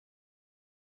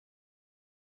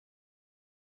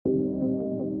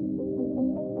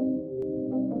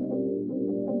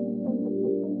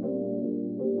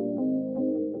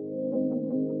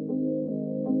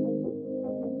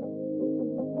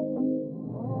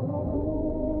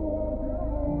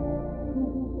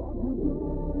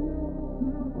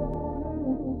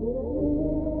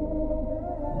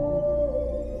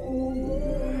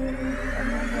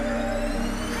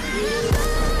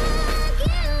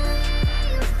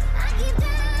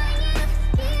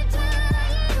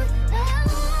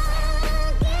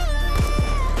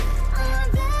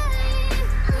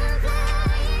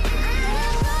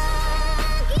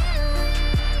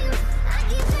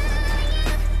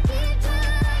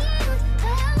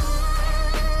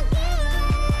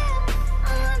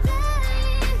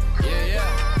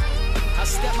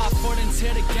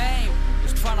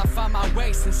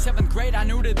Since 7th grade I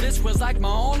knew that this was like my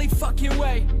only fucking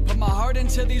way. Put my heart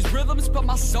into these rhythms, put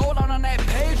my soul out on that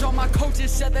page. All my coaches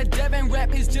said that Devin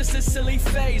rap is just a silly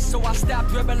phase. So I stopped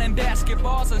dribbling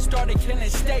basketballs and started killing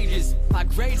stages. My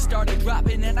grades started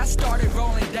dropping and I started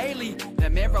rolling daily.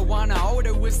 That marijuana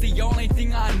odor was the only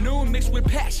thing I knew. Mixed with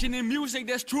passion and music,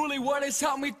 that's truly what has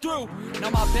helped me through.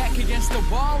 Now my back against the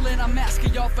wall and I'm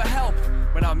asking y'all for help.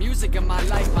 Without music in my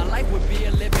life would be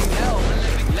a living hell.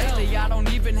 Lately I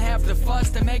don't even have the funds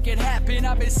to make it happen.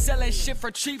 I've been selling shit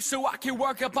for cheap so I can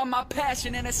work up on my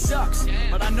passion, and it sucks.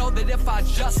 But I know that if I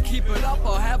just keep it up,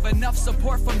 I'll have enough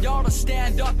support from y'all to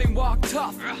stand up and walk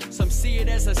tough. Some see it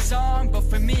as a song, but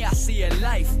for me I see it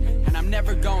life. And I'm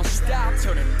never gonna stop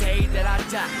till the day that I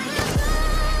die.